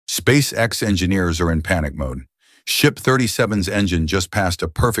SpaceX engineers are in panic mode. Ship 37's engine just passed a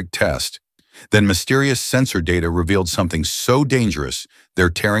perfect test. Then mysterious sensor data revealed something so dangerous, they're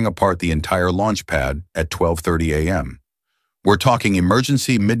tearing apart the entire launch pad at 12:30 a.m. We're talking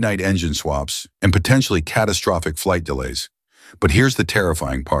emergency midnight engine swaps and potentially catastrophic flight delays. But here's the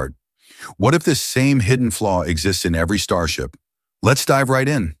terrifying part. What if this same hidden flaw exists in every Starship? Let's dive right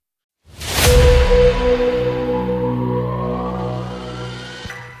in.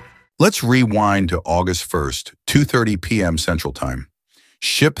 Let's rewind to August 1st, 2:30 p.m. Central Time.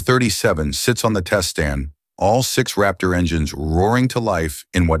 Ship 37 sits on the test stand, all 6 Raptor engines roaring to life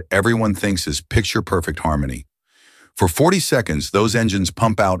in what everyone thinks is picture-perfect harmony. For 40 seconds, those engines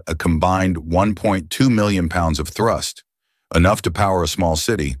pump out a combined 1.2 million pounds of thrust, enough to power a small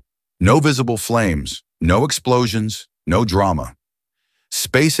city. No visible flames, no explosions, no drama.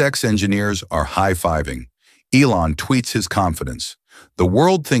 SpaceX engineers are high-fiving. Elon tweets his confidence. The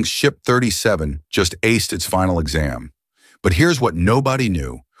world thinks Ship 37 just aced its final exam. But here's what nobody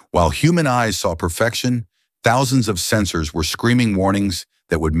knew. While human eyes saw perfection, thousands of sensors were screaming warnings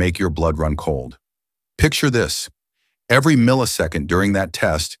that would make your blood run cold. Picture this. Every millisecond during that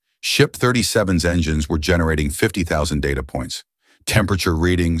test, Ship 37's engines were generating 50,000 data points. Temperature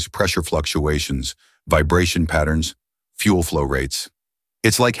readings, pressure fluctuations, vibration patterns, fuel flow rates.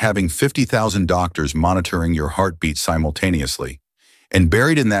 It's like having 50,000 doctors monitoring your heartbeat simultaneously. And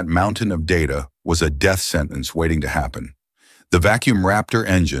buried in that mountain of data was a death sentence waiting to happen. The vacuum Raptor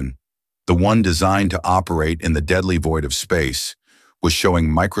engine, the one designed to operate in the deadly void of space, was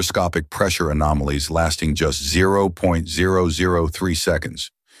showing microscopic pressure anomalies lasting just 0.003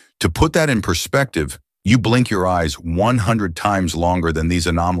 seconds. To put that in perspective, you blink your eyes 100 times longer than these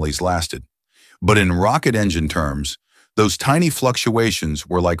anomalies lasted. But in rocket engine terms, those tiny fluctuations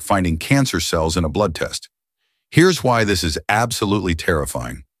were like finding cancer cells in a blood test. Here's why this is absolutely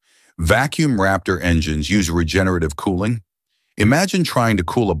terrifying. Vacuum Raptor engines use regenerative cooling. Imagine trying to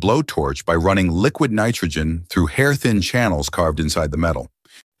cool a blowtorch by running liquid nitrogen through hair-thin channels carved inside the metal.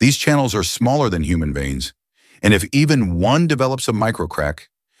 These channels are smaller than human veins, and if even one develops a microcrack,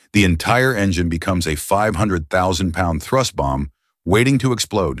 the entire engine becomes a 500,000-pound thrust bomb waiting to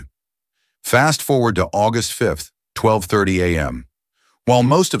explode. Fast forward to August 5th, 12:30 a.m. While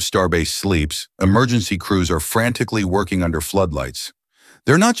most of Starbase sleeps, emergency crews are frantically working under floodlights.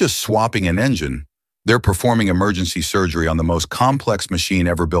 They're not just swapping an engine, they're performing emergency surgery on the most complex machine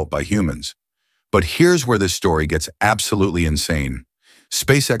ever built by humans. But here's where this story gets absolutely insane.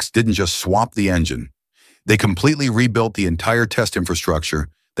 SpaceX didn't just swap the engine. They completely rebuilt the entire test infrastructure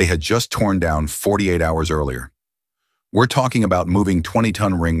they had just torn down 48 hours earlier. We're talking about moving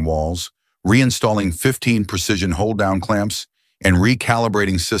 20-ton ring walls, reinstalling 15 precision hold-down clamps, and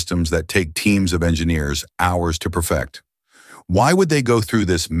recalibrating systems that take teams of engineers hours to perfect. Why would they go through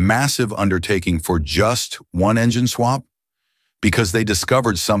this massive undertaking for just one engine swap? Because they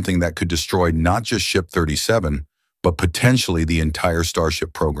discovered something that could destroy not just Ship 37, but potentially the entire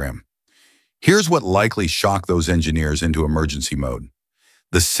Starship program. Here's what likely shocked those engineers into emergency mode.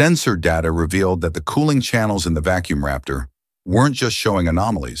 The sensor data revealed that the cooling channels in the vacuum Raptor weren't just showing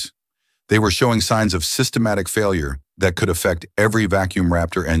anomalies. They were showing signs of systematic failure that could affect every vacuum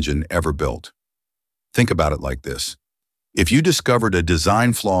Raptor engine ever built. Think about it like this. If you discovered a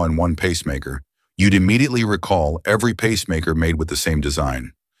design flaw in one pacemaker, you'd immediately recall every pacemaker made with the same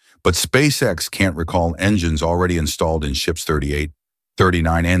design. But SpaceX can't recall engines already installed in Ships 38,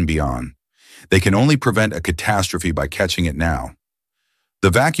 39, and beyond. They can only prevent a catastrophe by catching it now. The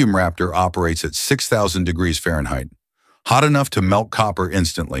vacuum Raptor operates at 6,000 degrees Fahrenheit, hot enough to melt copper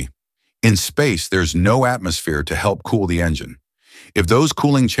instantly. In space, there's no atmosphere to help cool the engine. If those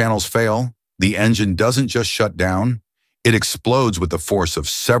cooling channels fail, the engine doesn't just shut down, it explodes with the force of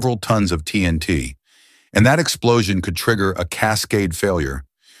several tons of TNT. And that explosion could trigger a cascade failure,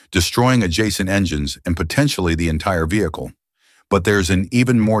 destroying adjacent engines and potentially the entire vehicle. But there's an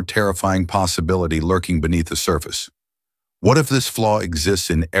even more terrifying possibility lurking beneath the surface. What if this flaw exists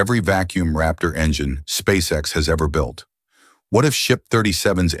in every vacuum Raptor engine SpaceX has ever built? What if Ship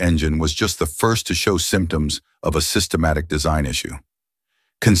 37's engine was just the first to show symptoms of a systematic design issue?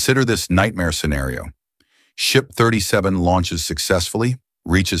 Consider this nightmare scenario. Ship 37 launches successfully,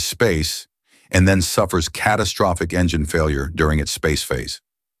 reaches space, and then suffers catastrophic engine failure during its space phase.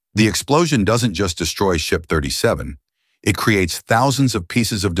 The explosion doesn't just destroy Ship 37, it creates thousands of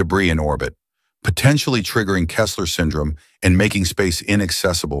pieces of debris in orbit, potentially triggering Kessler syndrome and making space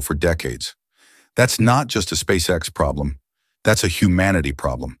inaccessible for decades. That's not just a SpaceX problem. That's a humanity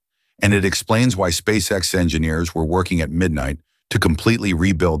problem, and it explains why SpaceX engineers were working at midnight to completely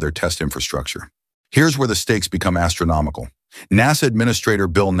rebuild their test infrastructure. Here's where the stakes become astronomical. NASA Administrator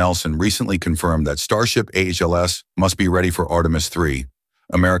Bill Nelson recently confirmed that Starship AHLS must be ready for Artemis 3,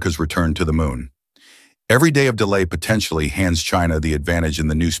 America's return to the moon. Every day of delay potentially hands China the advantage in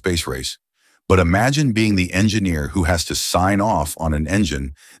the new space race. But imagine being the engineer who has to sign off on an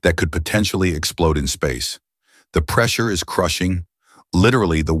engine that could potentially explode in space. The pressure is crushing,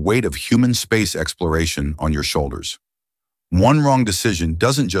 literally the weight of human space exploration on your shoulders. One wrong decision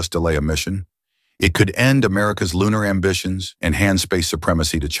doesn't just delay a mission. It could end America's lunar ambitions and hand space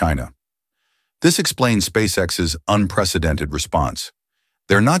supremacy to China. This explains SpaceX's unprecedented response.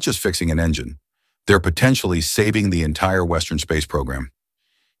 They're not just fixing an engine. They're potentially saving the entire Western space program.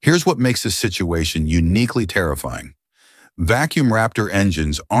 Here's what makes this situation uniquely terrifying. Vacuum Raptor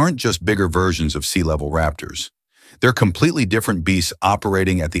engines aren't just bigger versions of sea-level Raptors. They're completely different beasts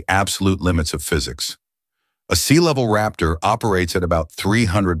operating at the absolute limits of physics. A sea-level Raptor operates at about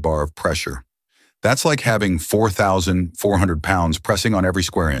 300 bar of pressure. That's like having 4,400 pounds pressing on every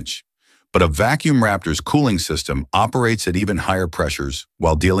square inch. But a vacuum Raptor's cooling system operates at even higher pressures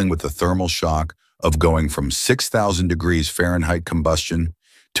while dealing with the thermal shock of going from 6,000 degrees Fahrenheit combustion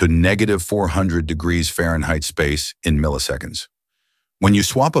to negative 400 degrees Fahrenheit space in milliseconds. When you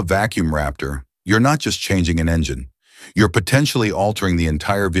swap a vacuum Raptor, you're not just changing an engine. You're potentially altering the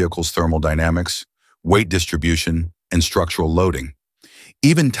entire vehicle's thermal dynamics, weight distribution, and structural loading.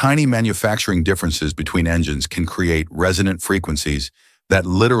 Even tiny manufacturing differences between engines can create resonant frequencies that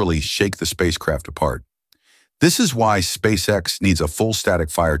literally shake the spacecraft apart. This is why SpaceX needs a full static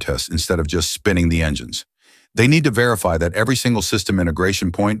fire test instead of just spinning the engines. They need to verify that every single system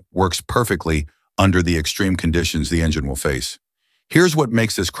integration point works perfectly under the extreme conditions the engine will face. Here's what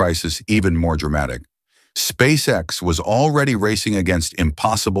makes this crisis even more dramatic. SpaceX was already racing against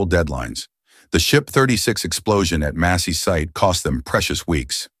impossible deadlines. The Ship 36 explosion at Massey's site cost them precious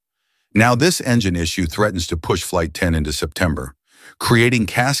weeks. Now this engine issue threatens to push Flight 10 into September, creating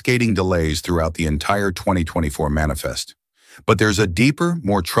cascading delays throughout the entire 2024 manifest. But there's a deeper,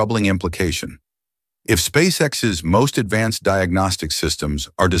 more troubling implication. If SpaceX's most advanced diagnostic systems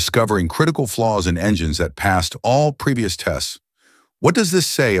are discovering critical flaws in engines that passed all previous tests, what does this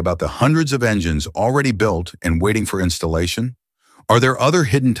say about the hundreds of engines already built and waiting for installation? Are there other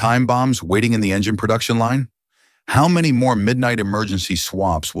hidden time bombs waiting in the engine production line? How many more midnight emergency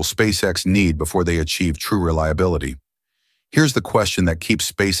swaps will SpaceX need before they achieve true reliability? Here's the question that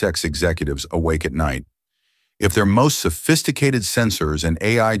keeps SpaceX executives awake at night. If their most sophisticated sensors and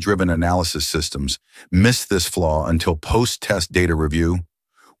AI-driven analysis systems miss this flaw until post-test data review,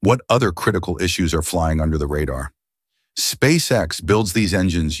 what other critical issues are flying under the radar? SpaceX builds these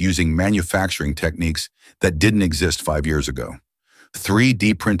engines using manufacturing techniques that didn't exist 5 years ago.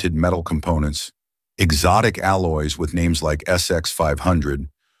 3D printed metal components, exotic alloys with names like SX500,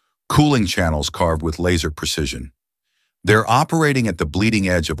 cooling channels carved with laser precision. They're operating at the bleeding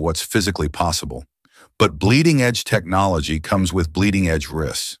edge of what's physically possible. But bleeding-edge technology comes with bleeding-edge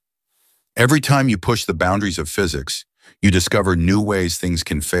risks. Every time you push the boundaries of physics, you discover new ways things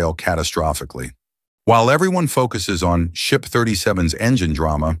can fail catastrophically. While everyone focuses on Ship 37's engine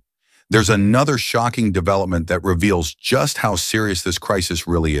drama, there's another shocking development that reveals just how serious this crisis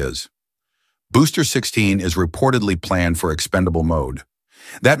really is. Booster 16 is reportedly planned for expendable mode.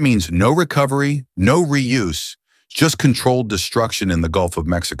 That means no recovery, no reuse, just controlled destruction in the Gulf of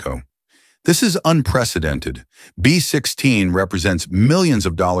Mexico. This is unprecedented. B-16 represents millions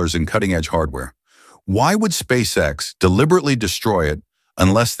of dollars in cutting-edge hardware. Why would SpaceX deliberately destroy it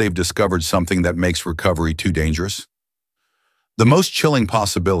unless they've discovered something that makes recovery too dangerous? The most chilling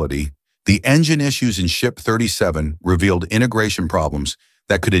possibility, the engine issues in Ship 37 revealed integration problems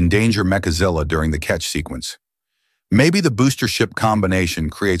that could endanger Mechazilla during the catch sequence. Maybe the booster ship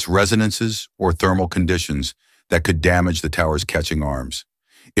combination creates resonances or thermal conditions that could damage the tower's catching arms.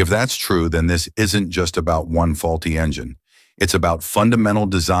 If that's true, then this isn't just about one faulty engine. It's about fundamental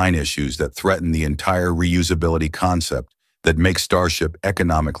design issues that threaten the entire reusability concept that makes Starship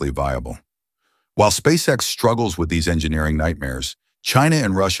economically viable. While SpaceX struggles with these engineering nightmares, China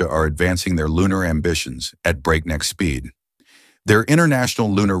and Russia are advancing their lunar ambitions at breakneck speed. Their International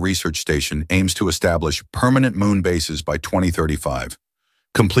Lunar Research Station aims to establish permanent moon bases by 2035,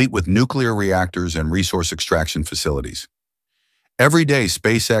 complete with nuclear reactors and resource extraction facilities. Every day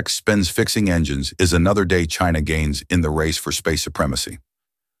SpaceX spends fixing engines is another day China gains in the race for space supremacy.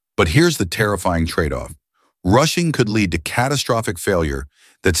 But here's the terrifying trade-off. Rushing could lead to catastrophic failure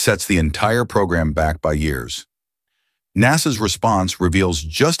that sets the entire program back by years. NASA's response reveals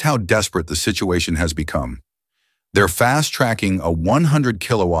just how desperate the situation has become. They're fast-tracking a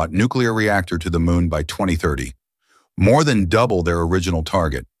 100-kilowatt nuclear reactor to the moon by 2030, more than double their original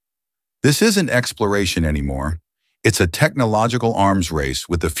target. This isn't exploration anymore. It's a technological arms race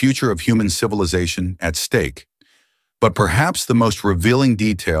with the future of human civilization at stake. But perhaps the most revealing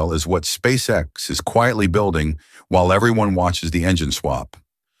detail is what SpaceX is quietly building while everyone watches the engine swap.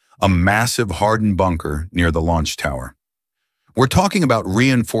 A massive hardened bunker near the launch tower. We're talking about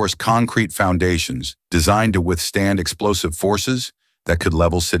reinforced concrete foundations designed to withstand explosive forces that could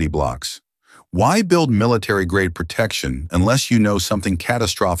level city blocks. Why build military-grade protection unless you know something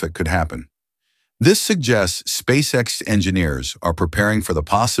catastrophic could happen? This suggests SpaceX engineers are preparing for the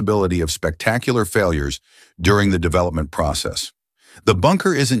possibility of spectacular failures during the development process. The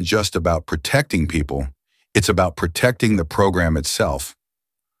bunker isn't just about protecting people, it's about protecting the program itself.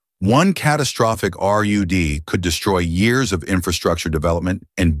 One catastrophic RUD could destroy years of infrastructure development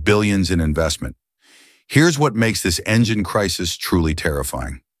and billions in investment. Here's what makes this engine crisis truly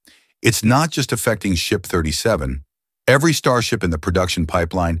terrifying. It's not just affecting Ship 37. Every Starship in the production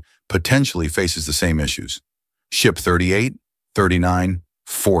pipeline potentially faces the same issues. Ship 38, 39,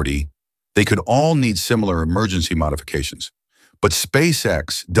 40, they could all need similar emergency modifications. But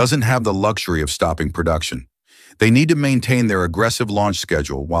SpaceX doesn't have the luxury of stopping production. They need to maintain their aggressive launch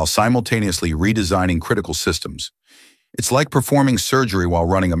schedule while simultaneously redesigning critical systems. It's like performing surgery while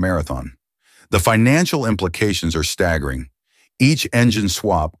running a marathon. The financial implications are staggering. Each engine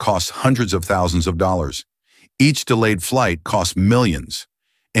swap costs hundreds of thousands of dollars. Each delayed flight costs millions.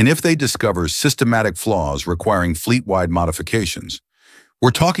 And if they discover systematic flaws requiring fleet-wide modifications,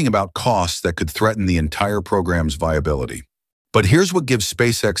 we're talking about costs that could threaten the entire program's viability. But here's what gives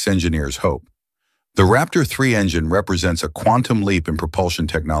SpaceX engineers hope. The Raptor 3 engine represents a quantum leap in propulsion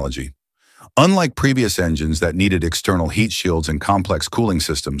technology. Unlike previous engines that needed external heat shields and complex cooling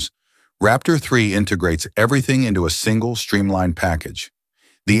systems, Raptor 3 integrates everything into a single, streamlined package.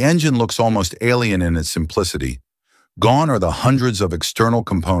 The engine looks almost alien in its simplicity. Gone are the hundreds of external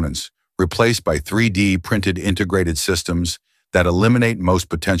components, replaced by 3D printed integrated systems that eliminate most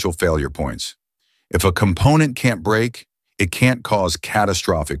potential failure points. If a component can't break, it can't cause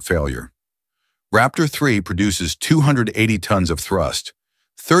catastrophic failure. Raptor 3 produces 280 tons of thrust,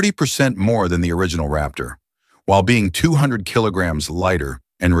 30% more than the original Raptor, while being 200 kilograms lighter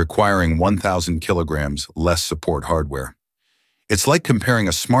and requiring 1,000 kilograms less support hardware. It's like comparing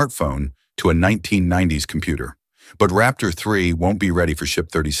a smartphone to a 1990s computer. But Raptor 3 won't be ready for Ship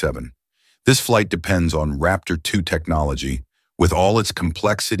 37. This flight depends on Raptor 2 technology, with all its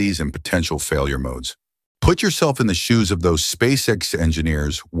complexities and potential failure modes. Put yourself in the shoes of those SpaceX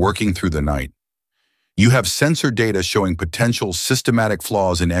engineers working through the night. You have sensor data showing potential systematic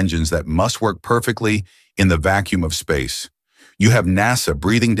flaws in engines that must work perfectly in the vacuum of space. You have NASA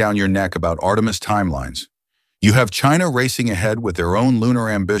breathing down your neck about Artemis timelines. You have China racing ahead with their own lunar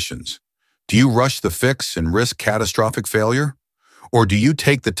ambitions. Do you rush the fix and risk catastrophic failure? Or do you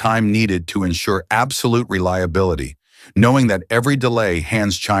take the time needed to ensure absolute reliability, knowing that every delay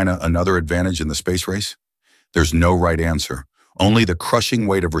hands China another advantage in the space race? There's no right answer, only the crushing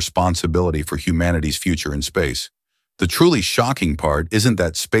weight of responsibility for humanity's future in space. The truly shocking part isn't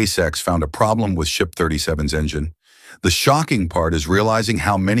that SpaceX found a problem with Ship 37's engine. The shocking part is realizing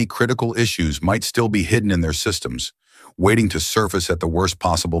how many critical issues might still be hidden in their systems, waiting to surface at the worst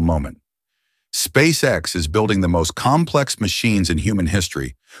possible moment. SpaceX is building the most complex machines in human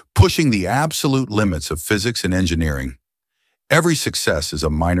history, pushing the absolute limits of physics and engineering. Every success is a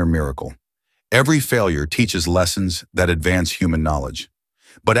minor miracle. Every failure teaches lessons that advance human knowledge.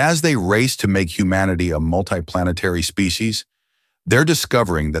 But as they race to make humanity a multiplanetary species, they're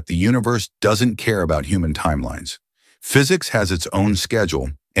discovering that the universe doesn't care about human timelines. Physics has its own schedule,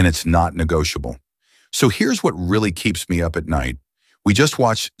 and it's not negotiable. So here's what really keeps me up at night. We just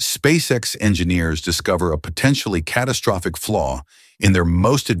watched SpaceX engineers discover a potentially catastrophic flaw in their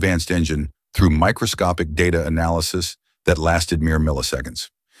most advanced engine through microscopic data analysis that lasted mere milliseconds.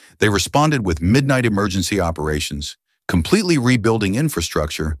 They responded with midnight emergency operations, completely rebuilding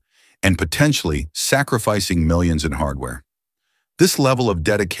infrastructure, and potentially sacrificing millions in hardware. This level of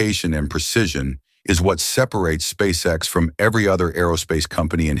dedication and precision is what separates SpaceX from every other aerospace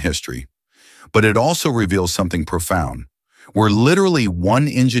company in history. But it also reveals something profound. We're literally one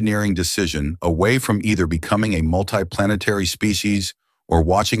engineering decision away from either becoming a multiplanetary species or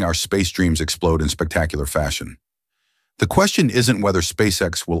watching our space dreams explode in spectacular fashion. The question isn't whether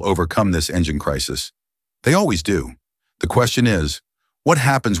SpaceX will overcome this engine crisis. They always do. The question is, what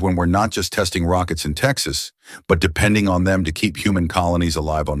happens when we're not just testing rockets in Texas, but depending on them to keep human colonies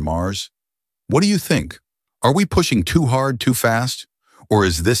alive on Mars? What do you think? Are we pushing too hard, too fast? Or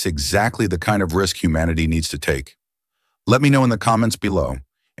is this exactly the kind of risk humanity needs to take? Let me know in the comments below.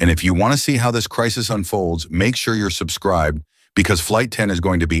 And if you want to see how this crisis unfolds, make sure you're subscribed because Flight 10 is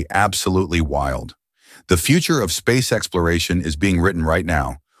going to be absolutely wild. The future of space exploration is being written right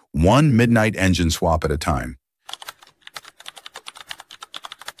now, one midnight engine swap at a time.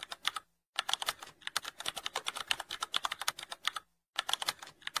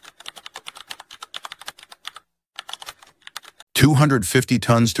 $250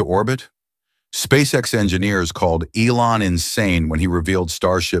 tons to orbit? SpaceX engineers called Elon insane when he revealed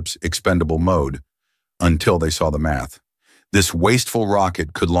Starship's expendable mode, until they saw the math. This wasteful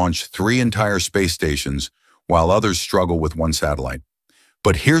rocket could launch 3 entire space stations while others struggle with 1 satellite.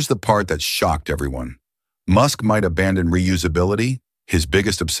 But here's the part that shocked everyone. Musk might abandon reusability, his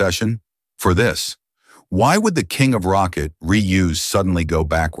biggest obsession, for this. Why would the king of rocket reuse suddenly go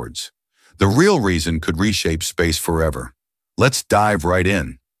backwards? The real reason could reshape space forever. Let's dive right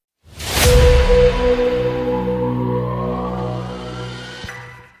in.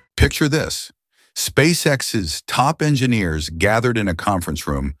 Picture this. SpaceX's top engineers gathered in a conference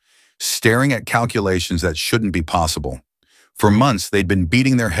room, staring at calculations that shouldn't be possible. For months, they'd been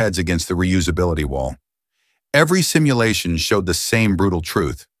beating their heads against the reusability wall. Every simulation showed the same brutal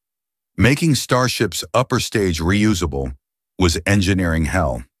truth. Making Starship's upper stage reusable was engineering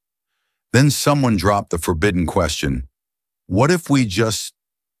hell. Then someone dropped the forbidden question, what if we just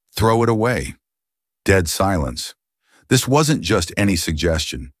throw it away? Dead silence. This wasn't just any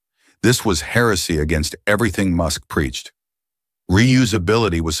suggestion. This was heresy against everything Musk preached.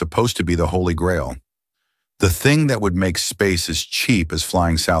 Reusability was supposed to be the holy grail, the thing that would make space as cheap as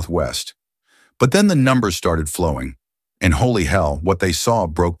flying southwest. But then the numbers started flowing, and holy hell, what they saw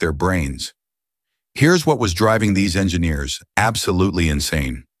broke their brains. Here's what was driving these engineers absolutely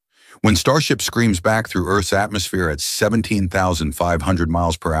insane. When Starship screams back through Earth's atmosphere at 17,500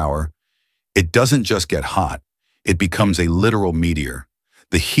 miles per hour, it doesn't just get hot, it becomes a literal meteor.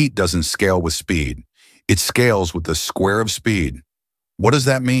 The heat doesn't scale with speed, it scales with the square of speed. What does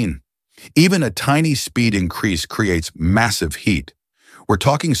that mean? Even a tiny speed increase creates massive heat. We're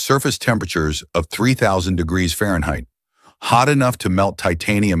talking surface temperatures of 3,000 degrees Fahrenheit, hot enough to melt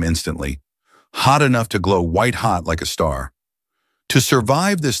titanium instantly, hot enough to glow white hot like a star. To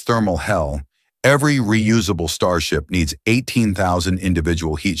survive this thermal hell, every reusable Starship needs 18,000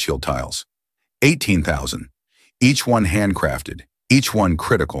 individual heat shield tiles. 18,000. Each one handcrafted, each one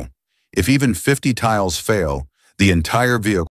critical. If even 50 tiles fail, the entire vehicle